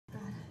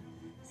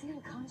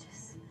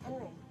unconscious.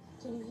 Henry,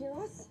 can you hear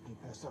us? He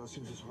passed out as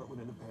soon as his heart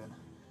went into pan.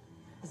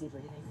 Is he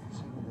breathing? He's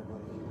hanging there,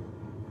 buddy.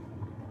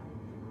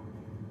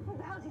 What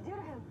the hell did you do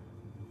to him?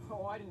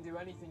 Oh, I didn't do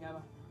anything,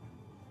 Emma.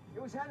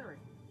 It was Henry.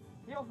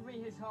 He offered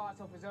me his heart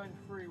off his own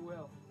free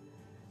will.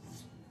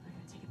 I'm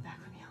gonna take it back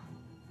from you.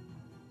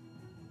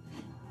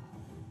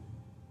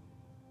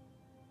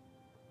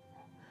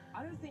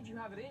 I don't think you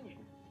have it in you.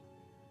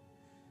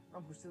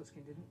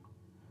 Rumpelstiltskin didn't.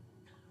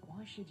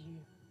 Why should you?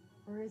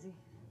 Where is he?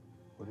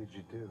 What did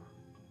you do?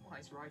 Why,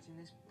 he's right in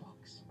this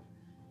box.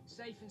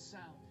 Safe and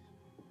sound.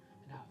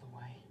 And out of the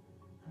way.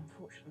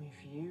 Unfortunately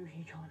for you,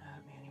 he can't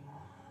hurt me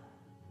anymore.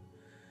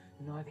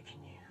 Neither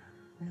can you.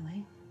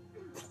 Really?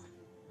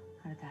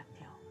 How did that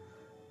feel?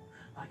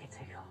 Like a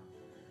tickle.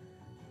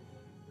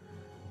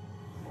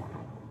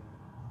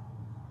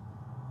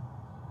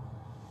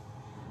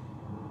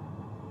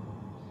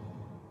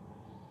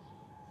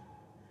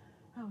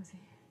 How is he?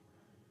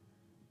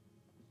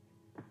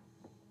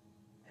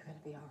 You're gonna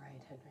be all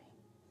right, Henry.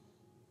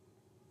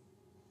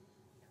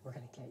 We're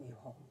gonna get you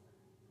home.